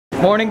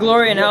Morning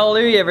glory and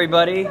hallelujah,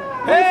 everybody.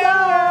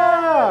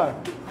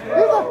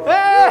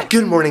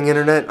 Good morning,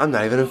 internet. I'm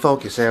not even in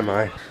focus, am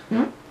I?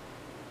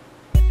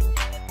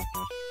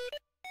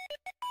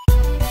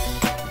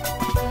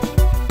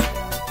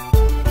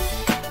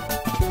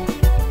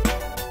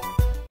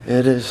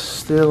 It is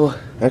still,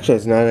 actually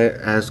it's not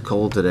as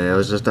cold today. I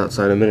was just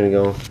outside a minute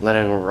ago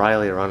letting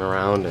Riley run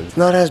around and it's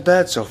not as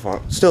bad so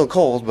far. Still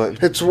cold,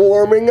 but it's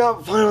warming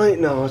up finally.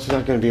 No, it's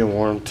not gonna be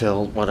warm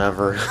till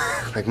whatever,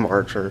 like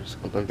March or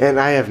something. And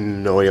I have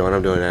no idea what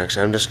I'm doing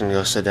actually. I'm just gonna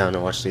go sit down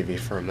and watch TV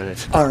for a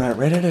minute. All right,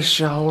 ready to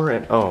shower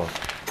and, oh,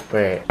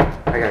 wait.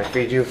 I gotta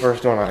feed you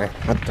first, don't I?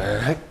 What the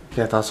heck?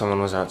 Yeah, I thought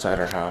someone was outside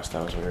our house.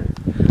 That was weird.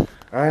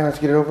 All right, let's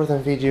get it over with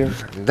and feed you.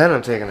 And then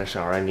I'm taking a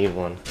shower. I need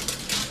one.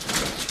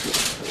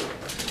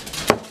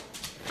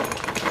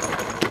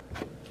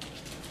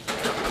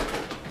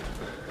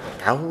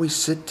 How will we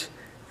sit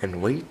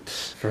and wait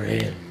for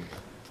him?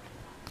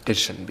 It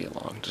shouldn't be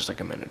long, just like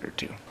a minute or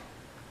two.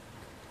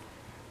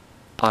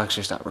 I'll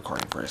actually stop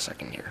recording for a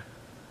second here.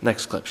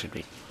 Next clip should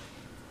be.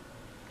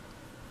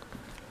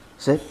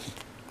 Sit.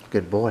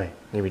 Good boy. You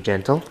gonna be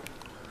gentle?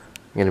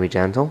 You gonna be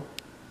gentle?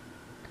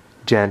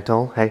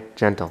 Gentle. Hey,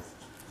 gentle.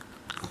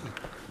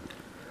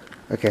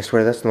 Okay, I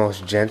swear that's the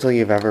most gentle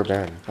you've ever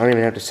been. I don't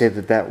even have to say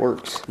that that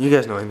works. You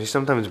guys know him. He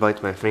sometimes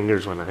bites my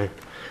fingers when I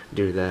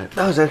do that.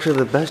 That was actually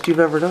the best you've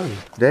ever done.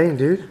 Dang,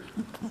 dude.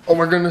 Oh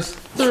my goodness.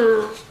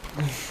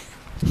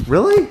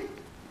 Really?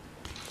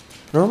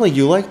 Normally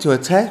you like to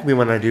attack me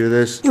when I do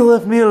this. You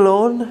left me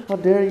alone? How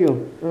dare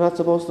you? You're not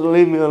supposed to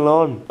leave me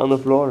alone on the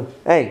floor.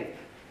 Hey,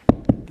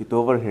 get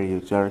over here, you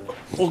jerk.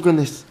 Oh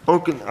goodness. Oh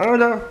goodness. Oh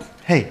no.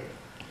 Hey,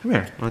 come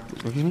here. Look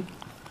at me.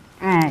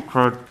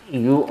 Crud.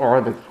 You are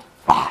the...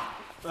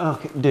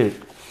 Okay,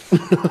 dude.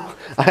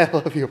 I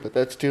love you, but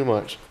that's too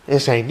much.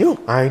 Yes, I know.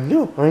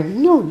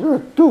 You're a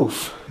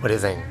goof. What do you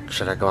think?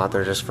 Should I go out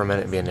there just for a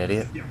minute and be an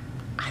idiot?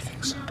 I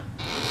think so.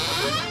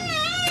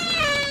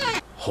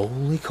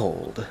 Holy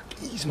cold.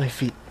 Ease my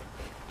feet.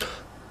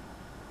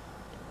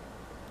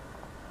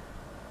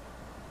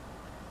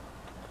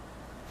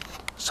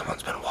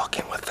 Someone's been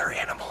walking with their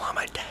animal on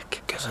my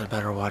deck. Guess I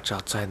better watch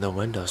outside the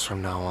windows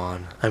from now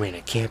on. I mean,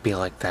 it can't be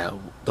like that.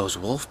 Those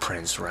wolf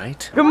prints,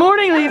 right? Good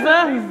morning,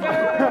 Lisa.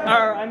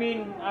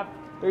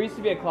 There used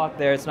to be a clock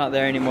there. It's not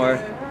there anymore.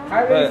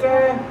 Hi,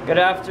 Lisa. Good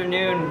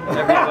afternoon,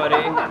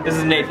 everybody. This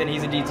is Nathan.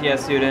 He's a DTS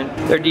student.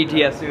 They're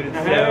DTS students,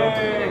 so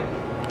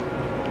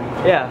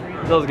yeah,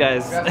 those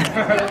guys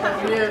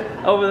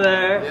over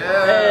there.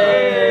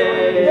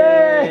 Hey.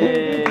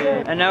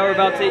 And now we're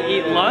about to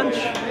eat lunch.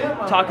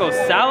 Taco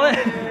salad.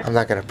 I'm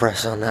not gonna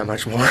press on that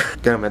much more.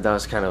 Damn it, that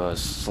was kind of a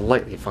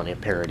slightly funny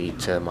parody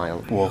to my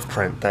wolf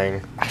print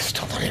thing. I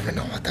still don't even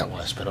know what that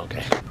was, but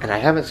okay. And I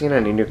haven't seen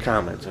any new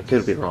comments. I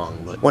could be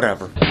wrong, but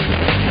whatever.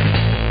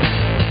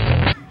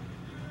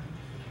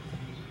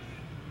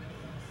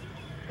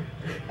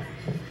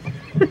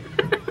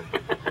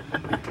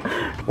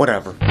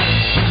 Whatever.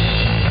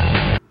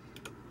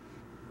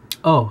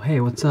 Oh, hey,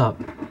 what's up?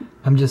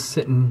 I'm just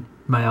sitting in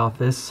my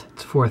office.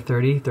 It's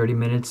 4:30, 30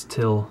 minutes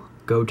till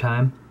go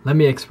time. Let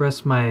me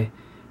express my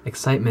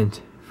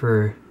excitement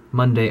for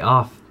Monday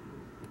off.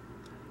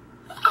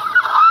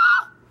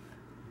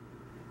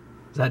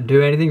 Does that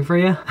do anything for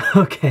you?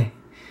 Okay.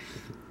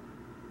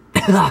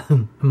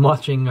 I'm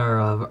watching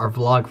our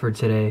vlog for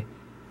today,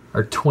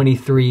 our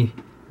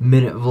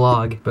 23-minute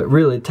vlog, but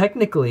really,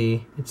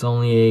 technically, it's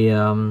only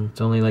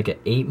like an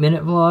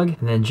 8-minute vlog.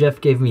 And then Jeff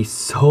gave me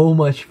so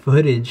much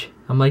footage.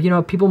 I'm like, you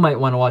know, people might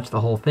want to watch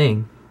the whole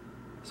thing,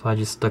 so I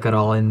just stuck it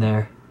all in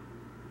there.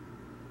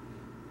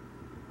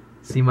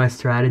 See my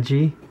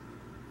strategy?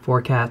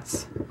 4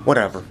 cats.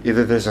 Whatever.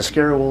 Either there's a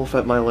scare wolf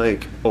at my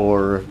lake,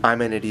 or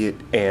I'm an idiot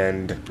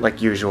and,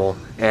 like usual,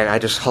 and I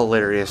just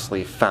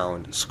hilariously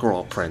found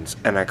squirrel prints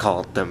and I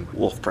called them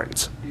wolf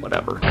prints.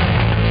 Whatever.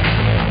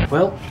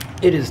 Well,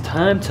 it is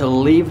time to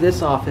leave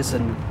this office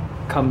and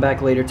come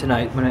back later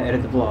tonight when I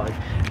edit the vlog.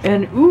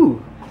 And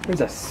ooh,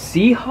 there's a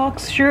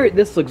Seahawks shirt.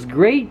 This looks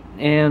great.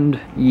 And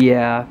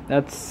yeah,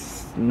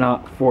 that's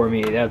not for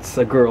me. That's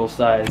a girl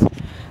size.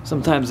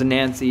 Sometimes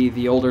Nancy,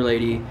 the older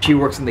lady, she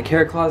works in the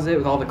care closet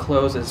with all the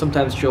clothes, and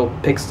sometimes she'll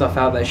pick stuff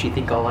out that she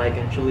think I'll like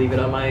and she'll leave it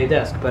on my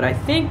desk. But I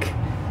think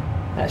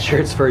that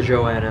shirt's for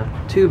Joanna.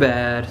 Too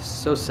bad,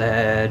 so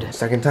sad.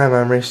 Second time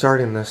I'm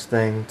restarting this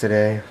thing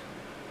today.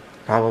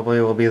 Probably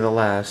will be the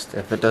last.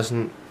 If it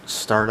doesn't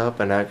start up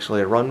and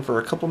actually run for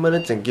a couple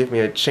minutes and give me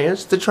a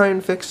chance to try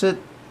and fix it,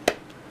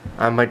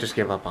 I might just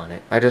give up on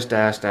it. I just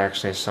asked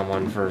actually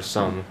someone for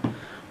some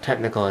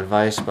technical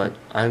advice, but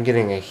I'm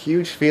getting a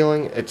huge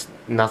feeling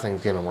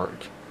nothing's gonna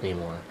work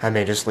anymore. I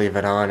may just leave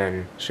it on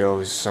and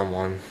show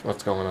someone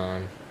what's going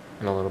on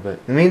in a little bit.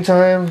 In the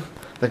meantime,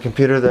 the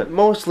computer that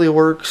mostly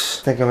works,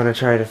 I think I'm gonna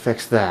try to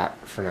fix that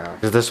for now.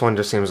 Because this one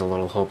just seems a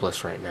little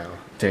hopeless right now.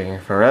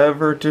 Taking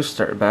forever to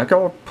start back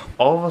up.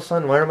 All of a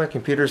sudden, why are my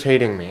computers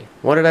hating me?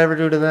 What did I ever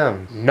do to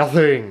them?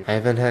 Nothing! I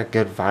haven't had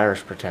good virus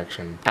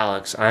protection.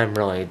 Alex, I'm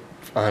really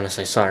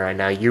honestly sorry right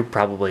now. You're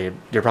probably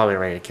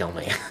ready to kill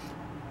me.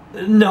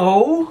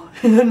 No,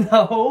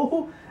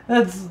 no,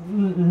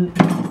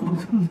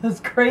 That's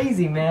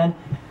crazy, man.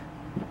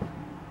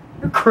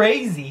 You're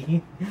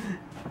crazy.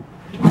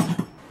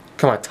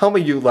 Come on, tell me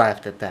you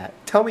laughed at that.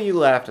 Tell me you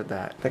laughed at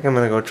that. I think I'm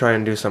gonna go try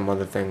and do some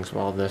other things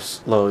while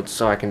this loads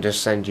so I can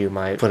just send you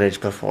my footage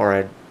before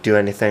I do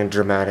anything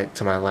dramatic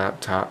to my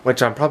laptop.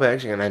 Which I'm probably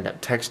actually gonna end up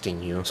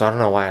texting you. So I don't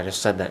know why I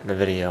just said that in the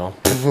video.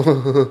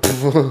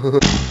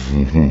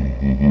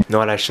 Know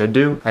what I should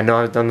do? I know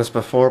I've done this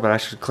before, but I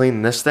should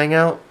clean this thing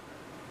out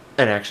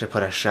and actually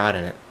put a shot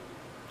in it.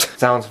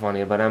 Sounds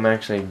funny, but I'm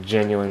actually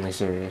genuinely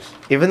serious.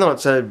 Even though it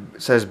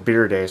says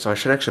beer day, so I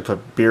should actually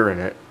put beer in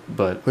it.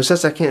 But who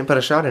says I can't put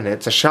a shot in it?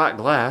 It's a shot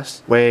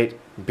glass. Wait,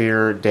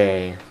 beer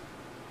day.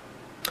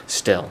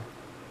 Still.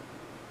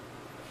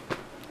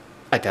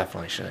 I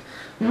definitely should.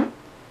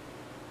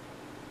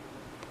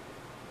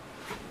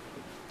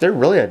 There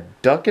really a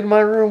duck in my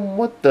room?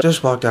 What the?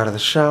 Just walked out of the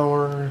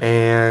shower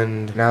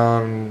and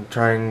now I'm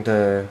trying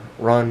to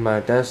run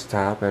my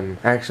desktop and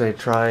actually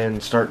try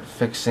and start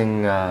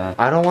fixing,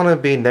 I don't want to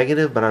be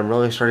negative, but I'm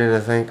really starting to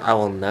think I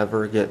will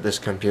never get this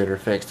computer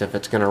fixed if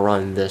it's gonna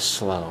run this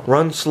slow.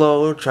 Run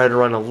slow, try to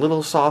run a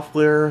little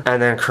software,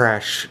 and then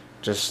crash.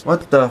 Just,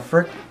 what the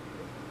frick?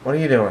 What are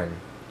you doing?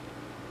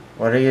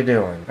 What are you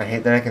doing? I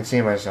hate that I can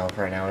see myself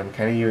right now and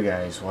kind of you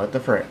guys. What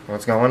the frick?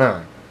 What's going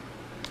on?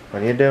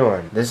 What are you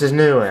doing? This is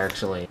new,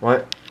 actually.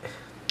 What?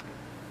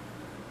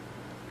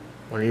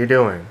 What are you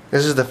doing?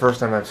 This is the first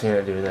time I've seen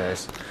it do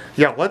this.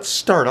 Yeah, let's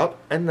start up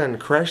and then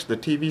crash the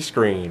TV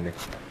screen.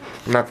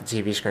 Not the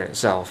TV screen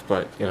itself,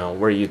 but, you know,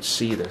 where you'd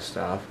see this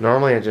stuff.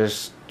 Normally it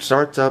just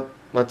starts up,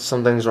 lets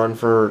some things run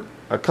for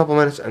a couple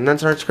minutes, and then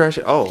starts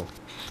crashing. Oh.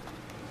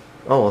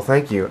 Oh, well,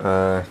 thank you.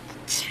 I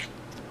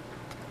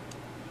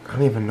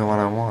don't even know what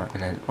I want.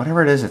 And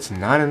whatever it is, it's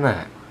not in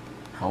that.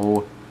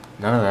 Oh,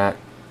 none of that.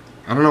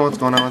 I don't know what's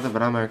going on with it,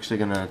 but I'm actually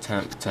going to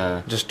attempt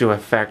to just do a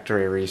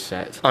factory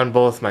reset on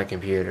both my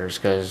computers,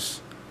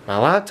 because my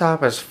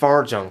laptop is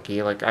far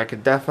junky. Like, I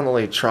could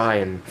definitely try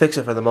and fix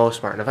it for the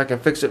most part, and if I can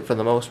fix it for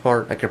the most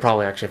part, I could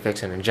probably actually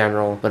fix it in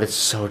general, but it's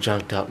so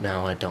junked up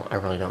now, I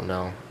really don't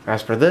know.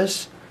 As for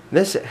this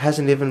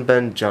hasn't even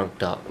been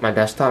junked up. My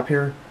desktop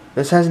here,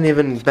 this hasn't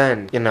even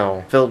been, you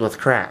know, filled with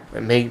crap.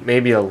 It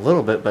maybe a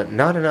little bit, but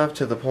not enough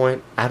to the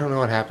point, I don't know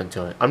what happened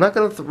to it. I'm not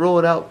going to rule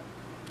it out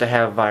to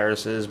have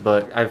viruses,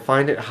 but I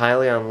find it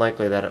highly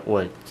unlikely that it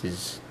would,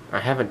 because I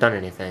haven't done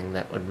anything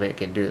that would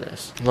make it do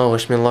this. Well,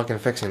 wish me luck in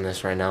fixing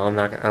this right now. I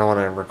don't want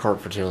to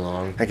record for too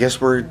long. I guess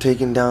we're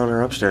taking down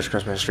our upstairs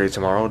Christmas tree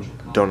tomorrow.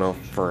 Don't know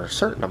for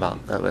certain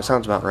about that, but it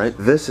sounds about right.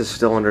 This is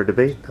still under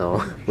debate,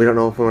 though. We don't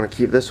know if we want to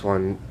keep this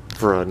one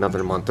for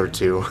another month or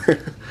two.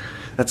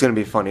 That's gonna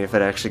be funny if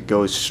it actually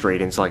goes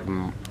straight into like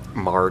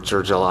March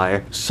or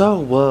July. So,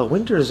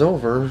 winter's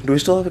over. Do we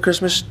still have a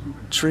Christmas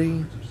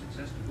tree?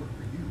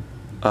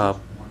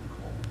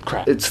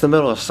 Crap. It's the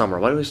middle of summer.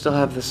 Why do we still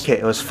have this? Okay,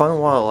 it was fun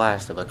while it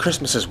lasted, but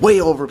Christmas is way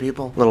over,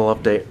 people. Little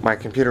update. My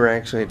computer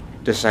actually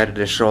decided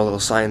to show little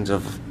signs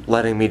of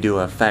letting me do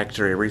a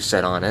factory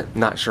reset on it.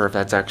 Not sure if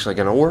that's actually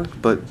gonna work,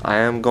 but I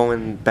am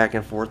going back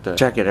and forth to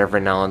check it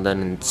every now and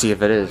then and see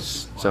if it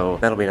is. So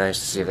that'll be nice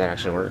to see if that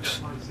actually works.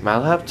 My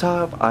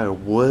laptop, I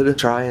would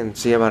try and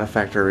see about a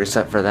factory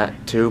reset for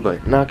that too,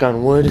 but knock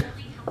on wood,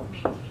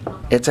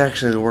 it's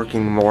actually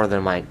working more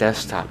than my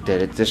desktop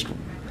did.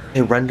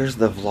 It renders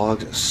the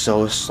vlogs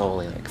so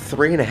slowly, like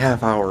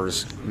 3.5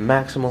 hours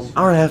maximum,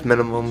 hour and a half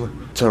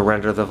minimum to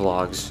render the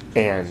vlogs.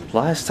 And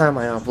last time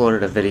I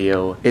uploaded a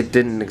video, it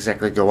didn't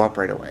exactly go up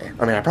right away.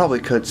 I mean, I probably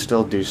could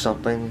still do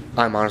something.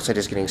 I'm honestly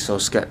just getting so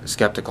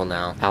skeptical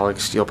now.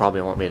 Alex, you'll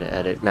probably want me to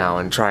edit now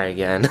and try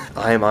again.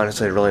 I am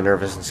honestly really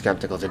nervous and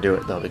skeptical to do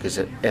it though, because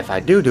if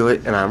I do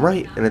it and I'm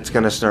right and it's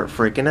gonna start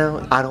freaking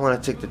out, I don't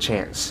want to take the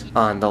chance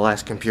on the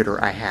last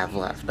computer I have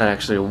left that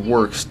actually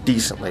works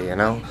decently, you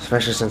know?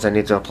 Especially since I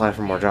need to apply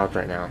for more jobs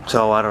right now.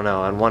 So I don't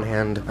know, on one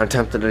hand, I'm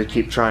tempted to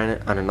keep trying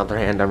it, on another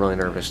hand, I'm really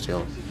nervous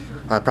still.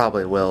 I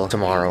probably will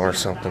tomorrow or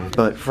something.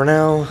 But for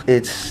now,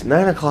 it's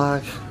 9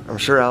 o'clock. I'm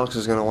sure Alex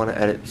is gonna want to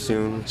edit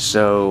soon.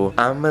 So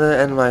I'm gonna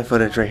end my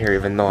footage right here,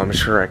 even though I'm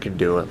sure I could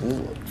do a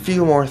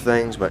few more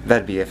things, but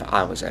that'd be if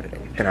I was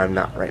editing. And I'm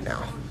not right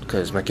now,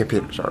 because my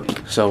computer's dark.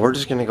 So we're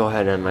just gonna go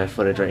ahead and end my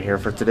footage right here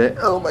for today.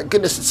 Oh my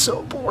goodness, it's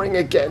so boring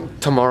again.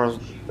 Tomorrow,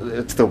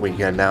 it's the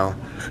weekend now.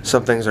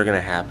 Some things are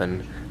gonna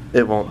happen.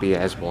 It won't be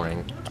as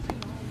boring.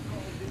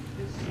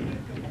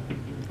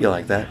 You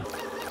like that?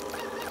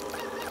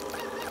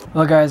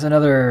 Well guys,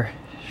 another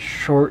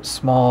short,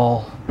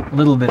 small,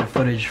 little bit of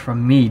footage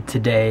from me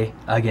today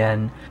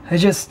again.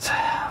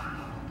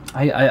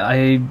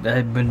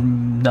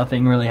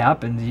 Nothing really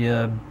happened.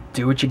 You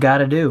do what you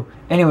gotta do.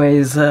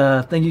 Anyways,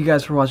 thank you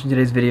guys for watching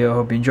today's video.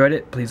 Hope you enjoyed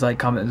it. Please like,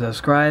 comment, and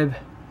subscribe.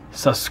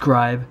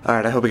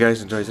 Alright, I hope you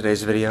guys enjoyed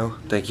today's video.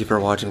 Thank you for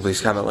watching.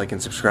 Please comment, like,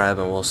 and subscribe,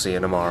 and we'll see you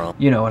tomorrow.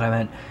 You know what I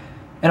meant.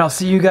 And I'll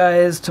see you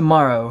guys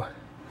tomorrow.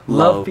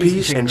 Love,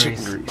 peace, and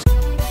chicken grease.